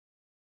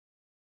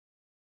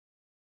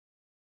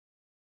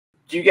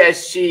do you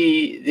guys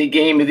see the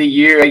game of the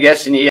year, I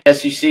guess, in the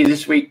SEC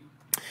this week?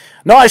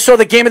 No, I saw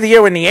the game of the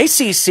year in the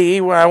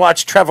ACC where I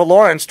watched Trevor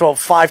Lawrence throw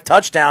 5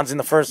 touchdowns in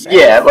the first half.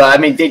 Yeah, well, I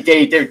mean,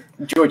 they're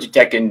Georgia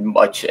Tech and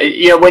much.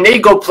 When they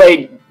go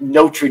play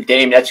Notre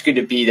Dame, that's going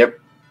to be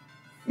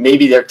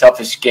maybe their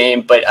toughest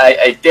game, but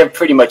they're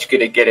pretty much going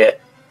to get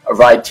a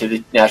ride to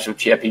the national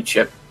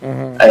championship.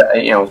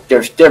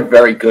 Mm-hmm. They're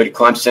very good,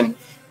 Clemson,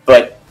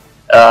 but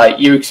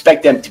you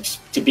expect them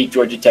to beat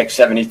Georgia Tech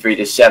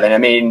 73-7. I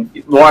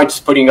mean, Lawrence is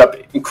putting up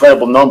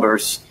incredible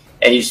numbers,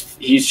 and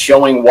he's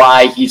showing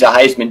why he's a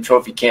Heisman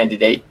Trophy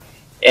candidate.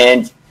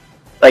 And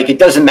it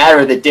doesn't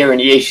matter that they're in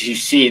the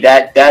ACC.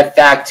 That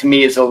fact to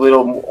me is a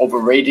little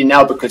overrated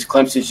now because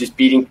Clemson's just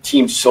beating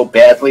teams so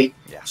badly.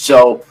 Yeah.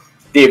 So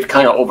they've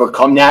kind of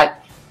overcome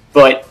that.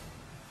 But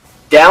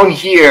down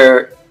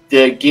here,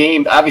 the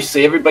game,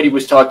 obviously everybody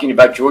was talking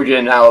about Georgia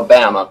and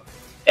Alabama,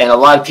 and a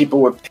lot of people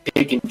were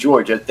picking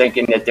Georgia,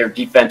 thinking that their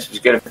defense was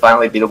going to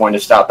finally be the one to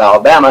stop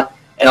Alabama.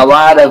 And a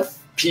lot of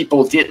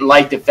people didn't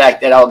like the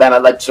fact that Alabama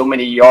led so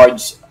many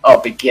yards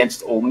up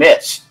against Ole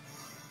Miss.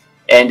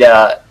 And,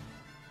 but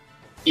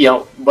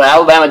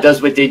Alabama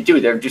does what they do.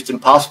 They're just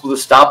impossible to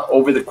stop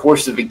over the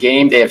course of a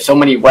game. They have so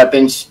many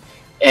weapons,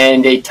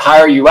 and they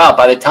tire you out.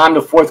 By the time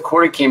the fourth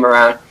quarter came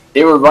around,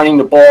 they were running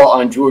the ball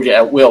on Georgia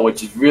at will,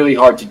 which is really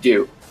hard to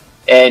do.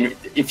 And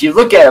if you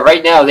look at it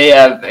right now, they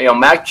have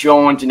Mac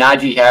Jones,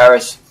 Najee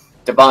Harris,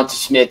 Devonta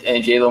Smith,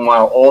 and Jalen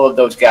Waddle. All of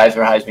those guys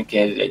are Heisman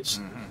candidates.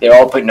 Mm-hmm. They're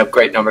all putting up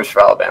great numbers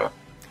for Alabama.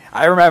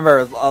 I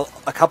remember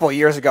a couple of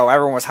years ago,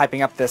 everyone was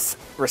hyping up this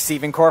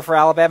receiving core for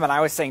Alabama, and I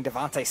was saying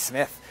Devonta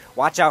Smith.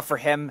 Watch out for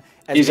him.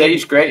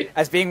 He's great.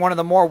 As being one of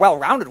the more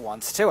well-rounded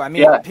ones, too. I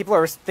mean, people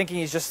are thinking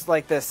he's just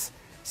like this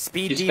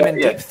speed demon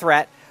deep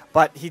threat,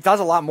 but he does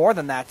a lot more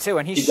than that, too.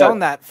 And he's shown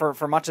that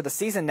for much of the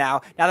season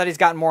now that he's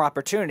gotten more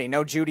opportunity.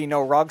 No Judy,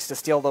 no Ruggs to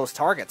steal those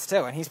targets,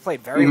 too. And he's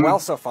played very well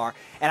so far.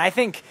 And I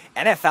think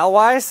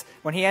NFL-wise,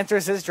 when he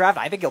enters his draft,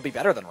 I think he'll be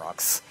better than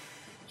Ruggs.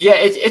 Yeah,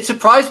 it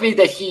surprised me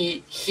that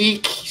he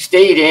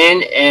stayed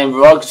in and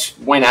Ruggs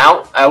went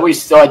out. I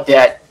always thought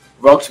that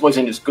Ruggs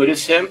wasn't as good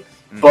as him,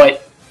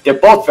 but they're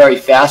both very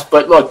fast.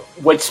 But look,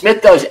 what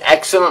Smith does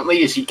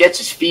excellently is he gets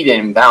his feet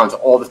in bounds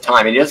all the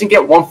time. And he doesn't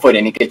get 1 foot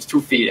in, he gets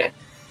 2 feet in.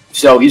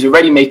 So he's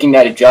already making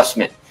that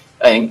adjustment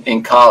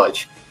in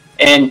college.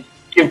 And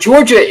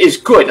Georgia is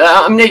good.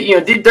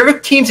 There are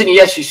teams in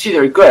the SEC that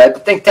are good. I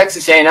think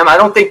Texas A&M, I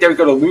don't think they're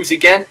going to lose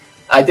again.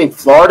 I think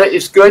Florida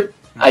is good.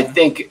 I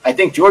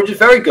think Georgia's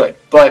very good,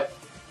 but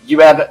you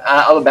have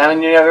Alabama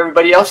and you have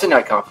everybody else in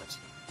that conference.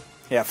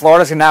 Yeah,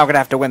 Florida's now going to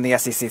have to win the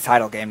SEC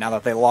title game now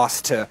that they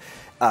lost to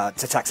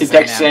Texas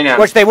A&M,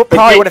 which they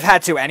probably would have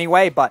had to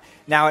anyway. But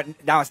now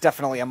it's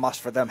definitely a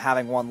must for them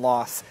having one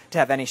loss to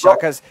have any shot.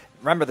 Because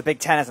remember, the Big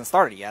Ten hasn't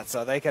started yet,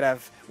 so they could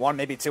have 1,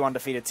 maybe 2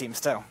 undefeated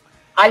teams too.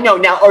 I know.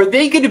 Now, are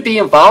they going to be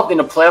involved in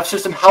a playoff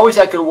system? How is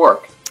that going to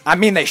work? I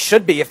mean, they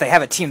should be if they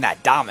have a team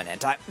that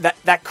dominant.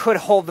 That could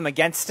hold them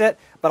against it.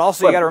 But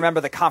also, you got to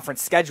remember the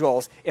conference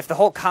schedules. If the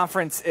whole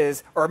conference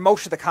is, or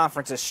most of the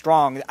conference is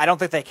strong, I don't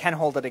think they can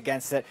hold it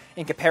against it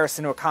in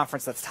comparison to a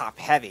conference that's top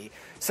heavy.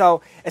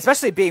 So,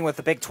 especially being with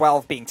the Big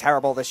 12 being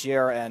terrible this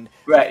year, and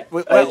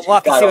we'll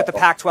have to see with the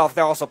Pac-12.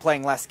 They're also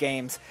playing less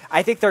games.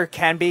 I think there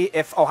can be,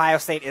 if Ohio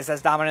State is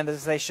as dominant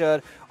as they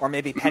should, or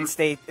maybe Penn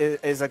State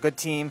is a good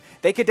team,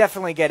 they could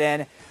definitely get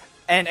in.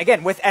 And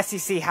again, with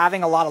SEC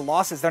having a lot of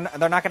losses, they're not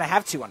going to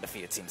have 2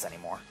 undefeated teams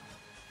anymore.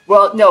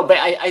 Well, no, but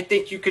I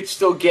think you could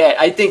still get.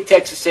 I think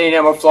Texas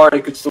A&M or Florida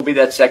could still be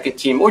that second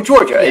team, or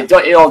Georgia. Yeah.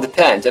 It all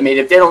depends. I mean,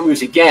 if they don't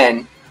lose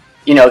again,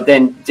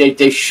 then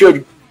they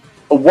should.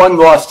 A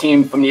one-loss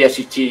team from the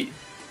SEC,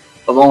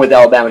 along with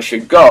Alabama,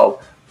 should go.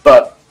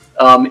 But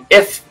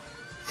if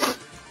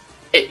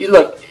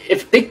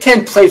Big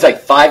Ten plays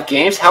like 5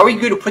 games, how are you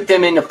going to put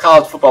them in the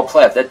college football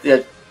playoff?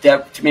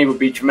 That to me would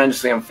be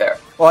tremendously unfair.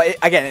 Well,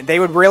 again, they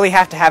would really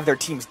have to have their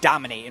teams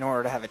dominate in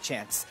order to have a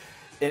chance.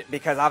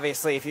 Because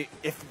obviously,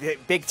 if the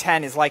Big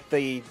Ten is like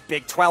the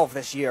Big 12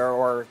 this year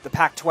or the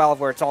Pac-12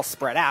 where it's all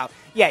spread out,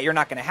 yeah, you're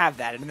not going to have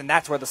that, and then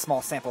that's where the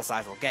small sample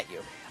size will get you.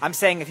 I'm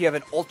saying if you have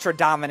an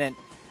ultra-dominant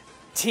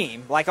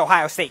team, like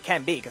Ohio State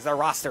can be, because their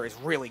roster is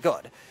really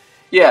good.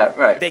 Yeah,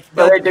 right.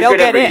 They'll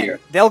get in. Year.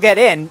 They'll get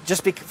in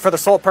just for the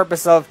sole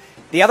purpose of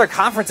the other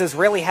conferences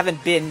really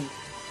haven't been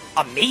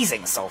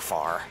amazing so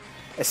far,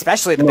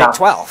 especially the Big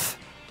 12.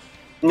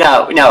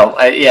 No,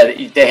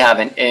 they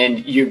haven't,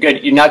 and you're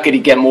not going to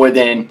get more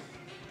than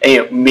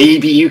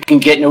maybe you can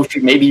get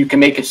maybe you can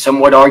make a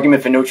somewhat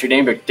argument for Notre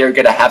Dame, but they're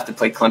going to have to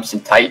play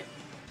Clemson tight,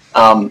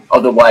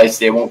 otherwise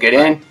they won't get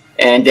in.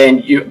 And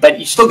then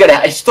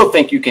I still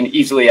think you can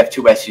easily have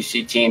 2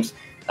 SEC teams,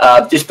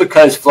 just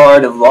because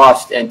Florida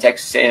lost and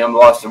Texas A&M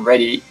lost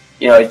already.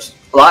 It's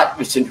a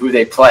lot in who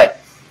they play,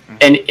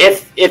 and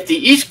if the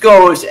East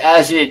goes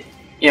as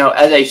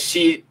I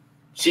see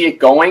it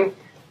going.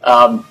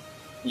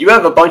 You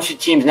have a bunch of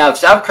teams now.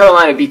 South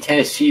Carolina beat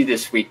Tennessee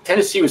this week.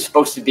 Tennessee was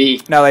supposed to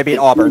be... No, they beat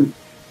Auburn.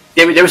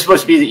 they were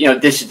supposed to be,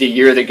 this is the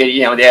year they get,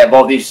 they have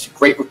all these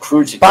great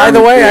recruits. By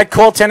the way, I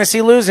called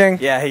Tennessee losing.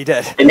 Yeah, he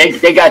did. And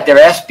they got their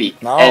ass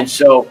beat. No. And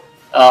so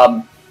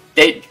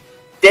they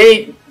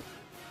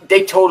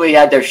totally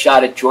had their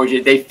shot at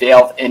Georgia. They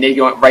failed, and they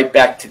went right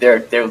back to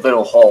their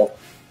little hole.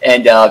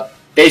 And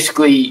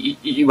basically,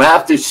 you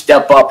have to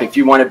step up if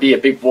you want to be a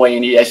big boy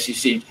in the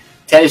SEC.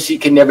 Tennessee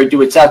can never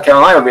do it. South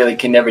Carolina really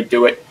can never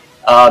do it.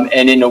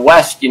 And in the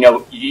West,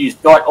 you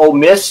thought Ole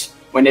Miss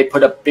when they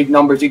put up big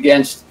numbers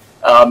against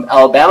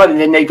Alabama, and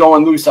then they go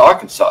and lose to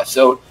Arkansas.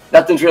 So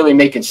nothing's really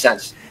making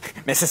sense.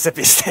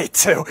 Mississippi State,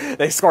 too.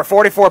 They score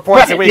 44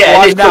 points a week.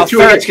 Yeah, they now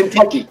scored 2 against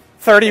Kentucky.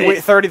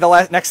 30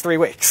 the next 3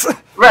 weeks.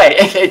 Right.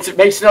 It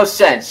makes no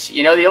sense.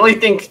 The only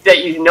thing that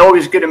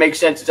is going to make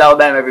sense is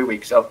Alabama every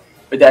week. So,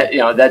 but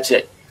that's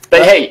it.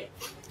 But hey,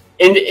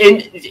 in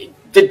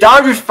the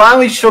Dodgers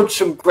finally showed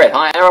some grit,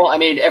 huh, Errol? I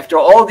mean, after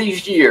all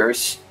these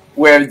years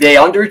where they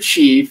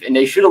underachieve and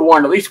they should have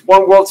won at least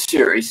one World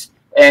Series,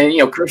 and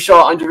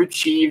Kershaw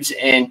underachieves,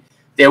 and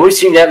they always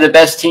seem to have the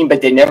best team,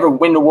 but they never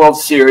win the World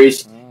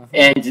Series.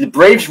 And the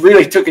Braves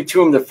really took it to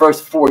them the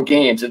first 4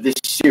 games of this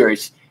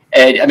series.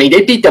 And, I mean,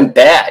 they beat them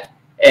bad.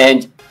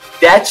 And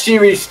that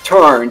series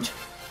turned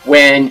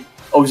when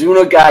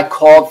Ozuna got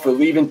called for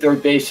leaving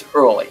third base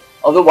early.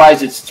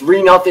 Otherwise, it's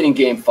 3-0 in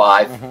Game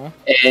 5,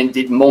 and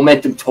the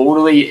momentum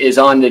totally is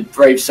on the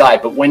Braves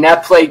side. But when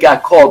that play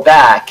got called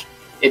back,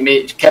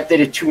 it kept it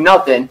at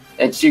 2-0,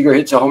 and Seager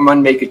hits a home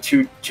run, make it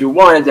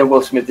 2-1, and then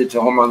Will Smith hits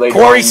a home run later.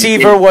 Corey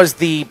Seaver was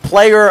the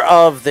player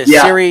of the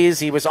series.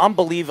 He was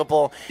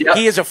unbelievable. Yep.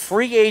 He is a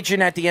free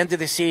agent at the end of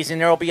the season.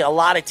 There will be a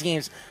lot of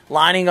teams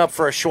lining up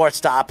for a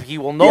shortstop. He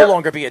will no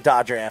longer be a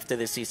Dodger after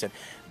this season.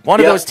 One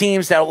of those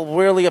teams that will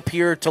really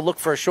appear to look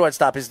for a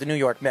shortstop is the New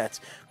York Mets.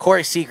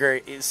 Corey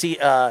Seager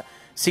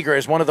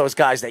is one of those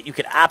guys that you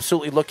could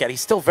absolutely look at. He's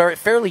still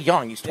fairly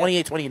young. He's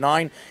 28,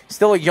 29.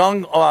 Still a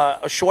young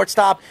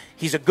shortstop.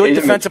 He's a good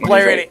defensive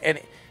player. And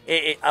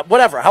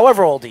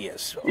however old he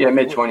is. Yeah,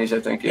 mid-20s,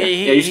 I think. Yeah,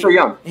 he's still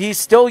young. He's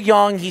still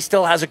young. He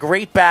still has a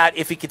great bat.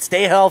 If he could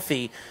stay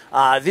healthy,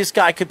 this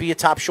guy could be a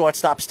top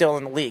shortstop still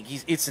in the league.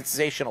 He's a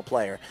sensational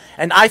player.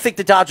 And I think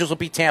the Dodgers will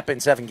beat Tampa in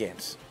 7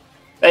 games.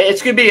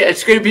 It's going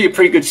to be a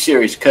pretty good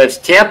series because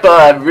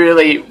Tampa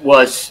really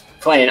was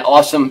playing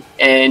awesome,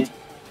 and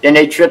then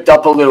they tripped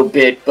up a little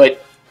bit.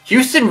 But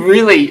Houston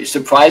really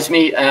surprised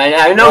me. And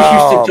I know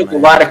Houston took a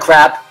lot of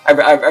crap.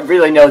 I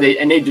really know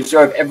they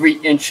deserve every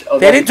inch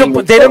of it. They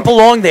didn't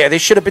belong there. They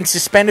should have been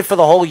suspended for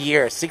the whole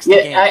year, 60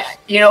 games.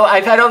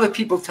 I've had other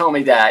people tell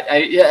me that.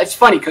 It's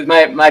funny because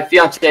my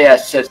fiance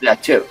says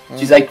that too.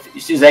 She's like,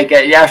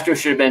 the Astros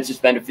should have been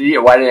suspended for the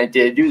year. Why didn't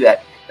they do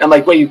that? I'm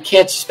like, well, you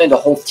can't suspend a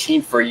whole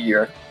team for a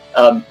year.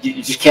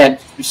 You just can't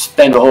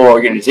suspend a whole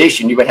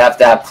organization. You would have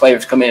to have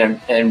players come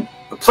in and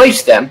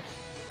replace them.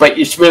 But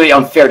it's really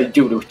unfair to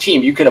do to a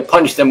team. You could have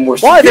punished them more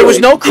severely. Why? There was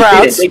no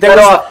crowds. They got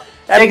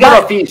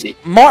off easy.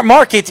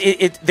 Mark,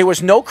 there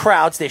was no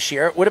crowds this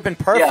year. It would have been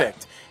perfect.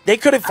 Yeah. They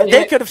could have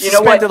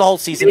suspended the whole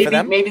season for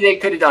them. Maybe they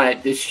could have done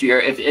it this year.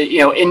 If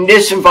in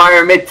this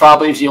environment,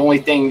 probably is the only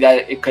thing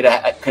that it could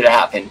have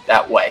happened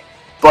that way.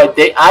 But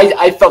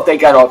I felt they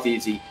got off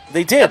easy.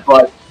 They did,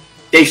 but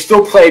they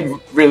still played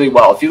really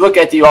well. If you look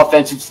at the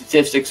offensive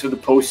statistics for the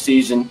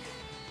postseason,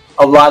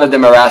 a lot of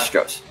them are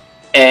Astros,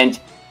 and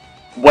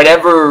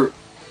whatever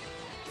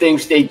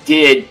things they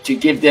did to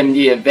give them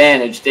the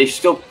advantage, they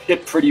still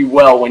hit pretty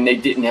well when they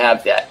didn't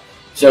have that.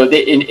 So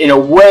they, in a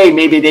way,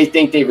 maybe they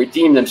think they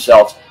redeemed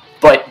themselves,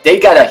 but they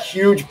got a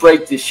huge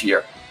break this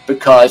year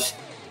because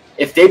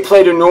if they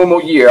played a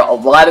normal year, a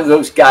lot of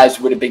those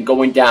guys would have been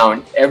going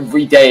down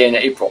every day in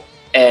April,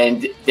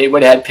 and they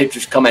would have had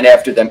pitchers coming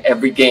after them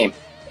every game,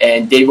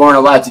 and they weren't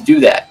allowed to do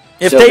that.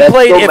 If they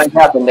might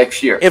happen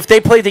next year. If they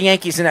played the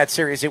Yankees in that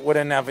series, it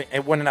wouldn't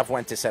have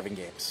went to 7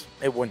 games.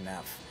 It wouldn't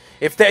have.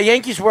 If the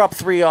Yankees were up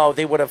 3-0,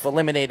 they would have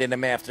eliminated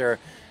them after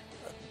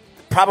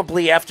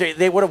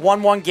they would have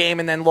won 1 game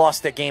and then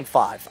lost at Game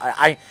 5.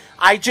 I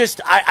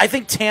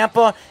think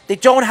Tampa, they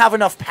don't have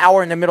enough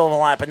power in the middle of the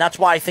lineup, and that's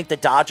why I think the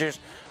Dodgers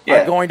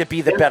are going to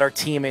be the better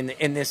team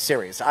in this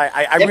series.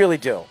 I really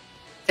do.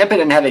 Tampa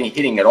didn't have any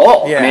hitting at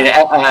all. Yeah.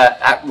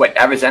 I mean,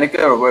 Arizona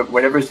or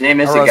whatever his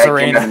name is, the guy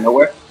came out of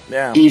nowhere.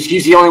 Yeah.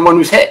 He's the only one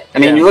who's hit. I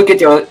mean, you look at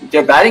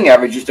their batting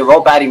averages; they're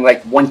all batting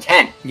like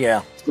 110.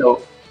 Yeah.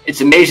 So it's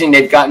amazing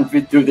they've gotten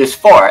through this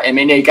far. I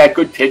mean, they got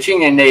good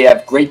pitching and they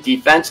have great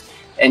defense,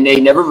 and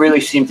they never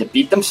really seem to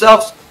beat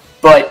themselves.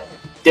 But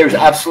there's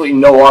absolutely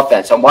no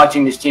offense. I'm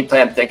watching this team play.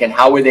 I'm thinking,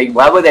 why were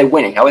they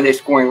winning? How were they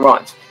scoring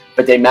runs?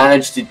 But they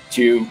managed to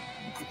do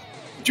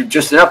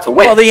just enough to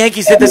win. Well, the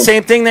Yankees did the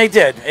same thing they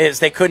did, is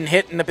they couldn't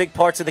hit in the big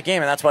parts of the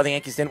game, and that's why the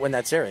Yankees didn't win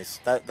that series.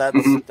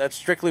 That's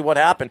strictly what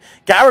happened.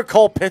 Garrett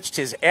Cole pitched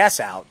his ass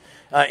out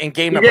in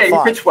game number 5.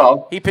 Yeah, he pitched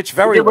well. He pitched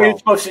very well. He did what he was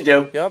supposed to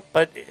do. Yep,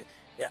 but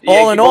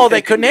all in all,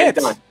 they couldn't hit.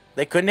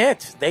 They couldn't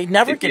hit. They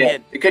never can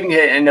hit. They couldn't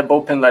hit, and the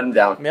bullpen let them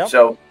down. Yep.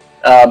 So,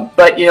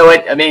 but you know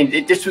what? I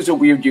mean, this was a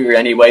weird year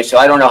anyway, so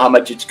I don't know how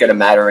much it's going to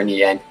matter in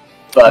the end.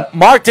 But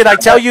Mark, did I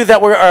tell you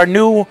that our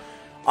new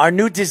Our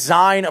new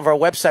design of our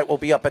website will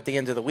be up at the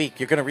end of the week.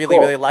 You're going to really,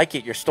 really like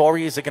it. Your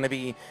stories are going to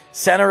be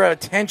center of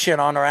attention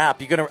on our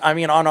app. You're going to,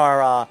 on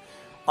our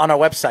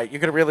website. You're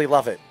going to really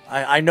love it.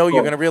 I know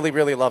you're going to really,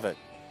 really love it.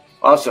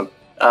 Awesome.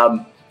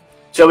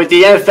 So with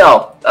the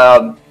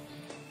NFL,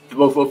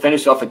 we'll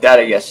finish off with that,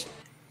 I guess.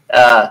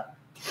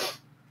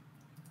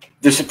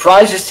 The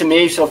surprises to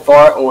me so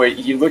far, or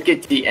you look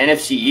at the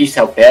NFC East,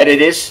 how bad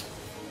it is.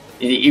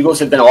 The Eagles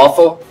have been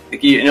awful.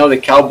 The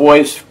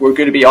Cowboys were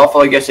going to be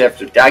awful, I guess,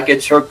 after Dak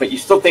gets hurt. But you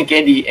still think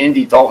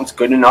Andy Dalton's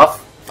good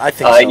enough? I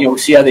think so. We'll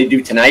see how they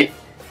do tonight.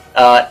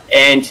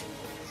 And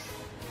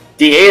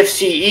the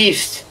AFC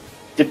East,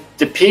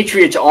 the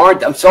Patriots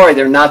aren't. I'm sorry,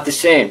 they're not the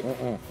same.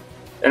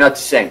 They're not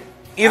the same.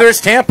 Either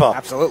is Tampa.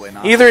 Absolutely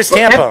not. Either is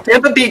Tampa.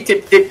 Tampa beat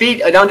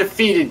an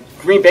undefeated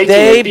Green Bay team.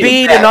 They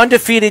beat an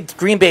undefeated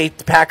Green Bay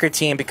Packer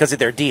team because of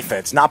their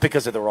defense, not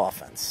because of their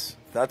offense.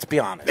 Let's be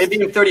honest. They beat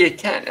them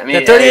 38-10. I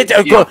mean, 38.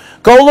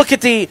 Go look at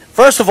the.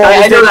 First of all,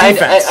 their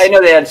defense. I know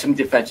they had some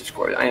defensive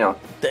scores. I know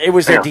it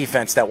was their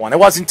defense that won. It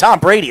wasn't Tom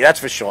Brady, that's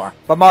for sure.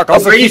 But Mark,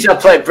 also Brady's not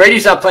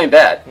playing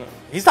bad.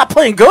 He's not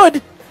playing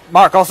good.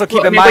 Mark, also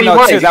keep in mind,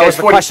 though, too, that was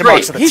the question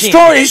marks of the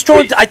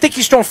team. I think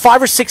he's thrown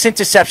 5 or 6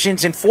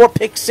 interceptions and 4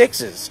 pick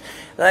sixes.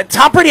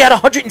 Tom Brady had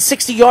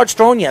 160 yards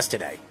thrown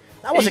yesterday.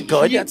 That wasn't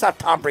good. That's not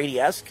Tom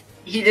Brady-esque.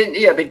 He didn't.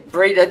 Yeah, but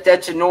Brady,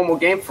 that's a normal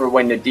game for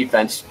when the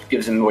defense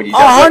gives him what he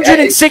does.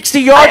 160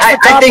 yards for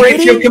Tom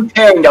Brady?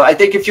 I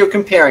think if you're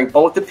comparing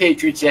both the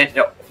Patriots and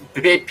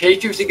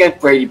Patriots against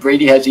Brady,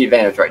 Brady has the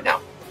advantage right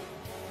now.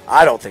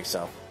 I don't think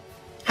so.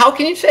 How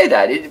can you say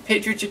that? The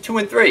Patriots are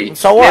 2-3.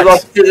 So what? They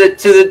lost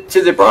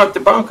to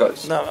the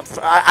Broncos. No,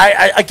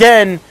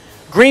 again,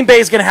 Green Bay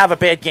is going to have a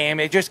bad game.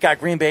 They just got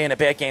Green Bay in a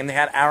bad game. They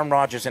had Aaron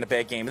Rodgers in a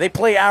bad game. They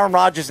play Aaron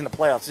Rodgers in the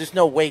playoffs. There's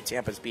no way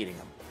Tampa's beating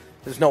them.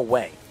 There's no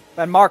way.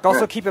 And Mark,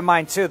 also keep in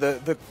mind, too,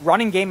 the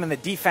running game and the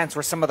defense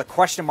were some of the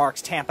question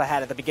marks Tampa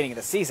had at the beginning of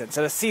the season.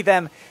 So to see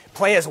them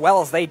play as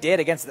well as they did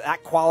against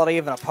that quality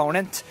of an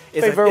opponent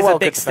is a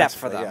big step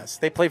for them. Yes,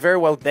 they play very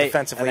well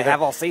defensively. They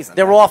have all season.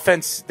 Their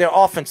offense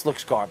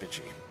looks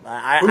garbagey.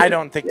 I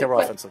don't think their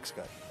offense looks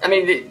good. I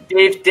mean,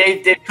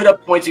 they put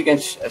up points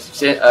against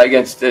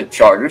the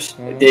Chargers.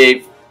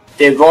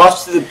 They've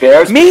lost to the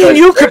Bears. Me and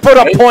you could put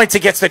up points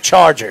against the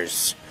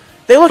Chargers.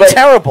 They look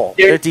terrible,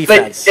 their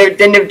defense. But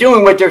they're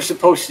doing what they're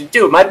supposed to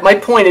do. My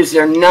point is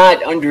they're not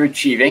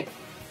underachieving.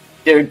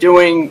 They're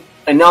doing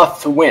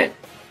enough to win.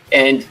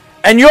 And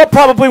you're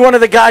probably one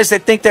of the guys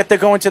that think that they're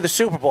going to the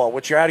Super Bowl,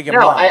 which you're out of your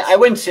mind. No, I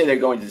wouldn't say they're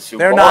going to the Super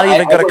Bowl. They're not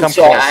even going to come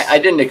close. I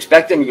didn't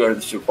expect them to go to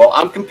the Super Bowl.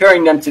 I'm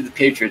comparing them to the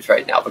Patriots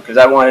right now because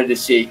I wanted to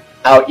see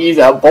how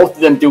both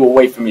of them do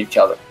away from each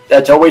other.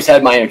 That's always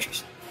had my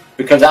interest.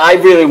 Because I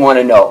really want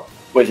to know,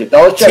 was it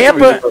Belichick or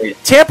was it Brady?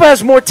 Tampa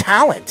has more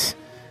talent.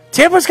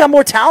 Tampa's got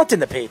more talent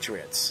than the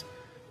Patriots.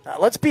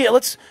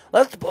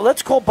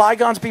 Let's call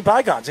bygones be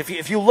bygones.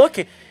 If you look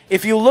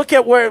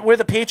at where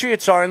the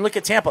Patriots are and look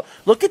at Tampa,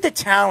 look at the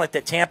talent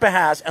that Tampa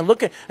has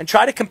and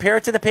try to compare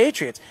it to the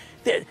Patriots.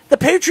 The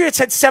Patriots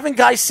had 7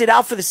 guys sit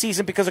out for the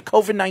season because of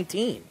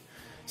COVID-19.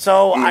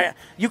 So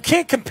you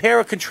can't compare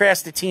or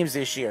contrast the teams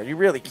this year. You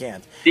really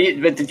can't.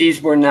 But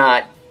these were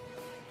not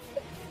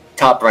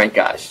top-ranked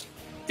guys.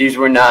 These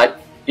were not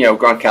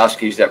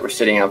Gronkowskis that were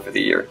sitting out for the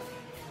year.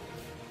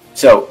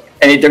 So,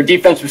 and their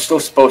defense was still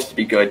supposed to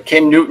be good.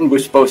 Cam Newton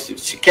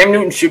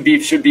should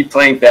be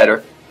playing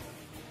better,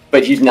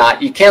 but he's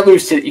not. You can't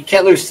lose to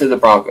the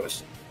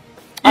Broncos.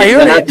 He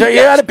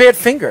had a bad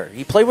finger.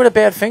 He played with a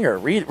bad finger.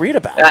 Read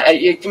about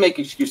it. You can make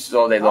excuses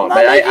all day long,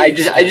 but I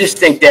just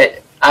think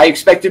that I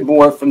expected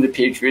more from the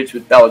Patriots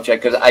with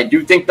Belichick because I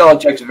do think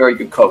Belichick's a very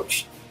good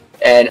coach,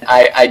 and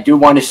I do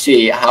want to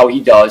see how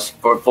he does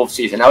for a full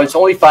season. Now it's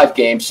only 5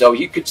 games, so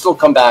he could still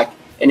come back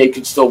and they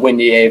could still win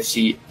the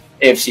AFC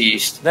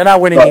East. They're not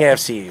winning the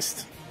AFC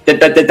East. But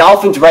the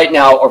Dolphins right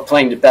now are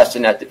playing the best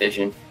in that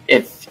division.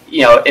 If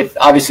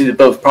obviously the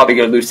Bills probably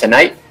going to lose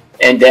tonight,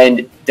 and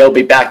then they'll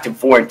be back to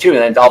 4-2, and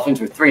then the Dolphins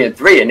were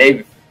 3-3, and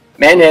they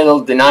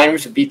manhandled the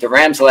Niners and beat the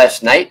Rams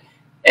last night.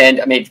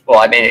 And I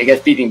guess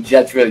beating the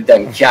Jets really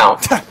doesn't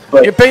count.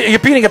 But you're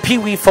beating a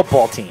pee-wee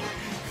football team.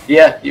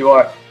 Yeah, you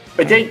are.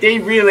 But they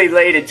really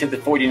laid it to the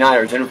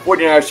 49ers, and the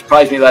 49ers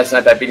surprised me last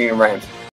night by beating the Rams.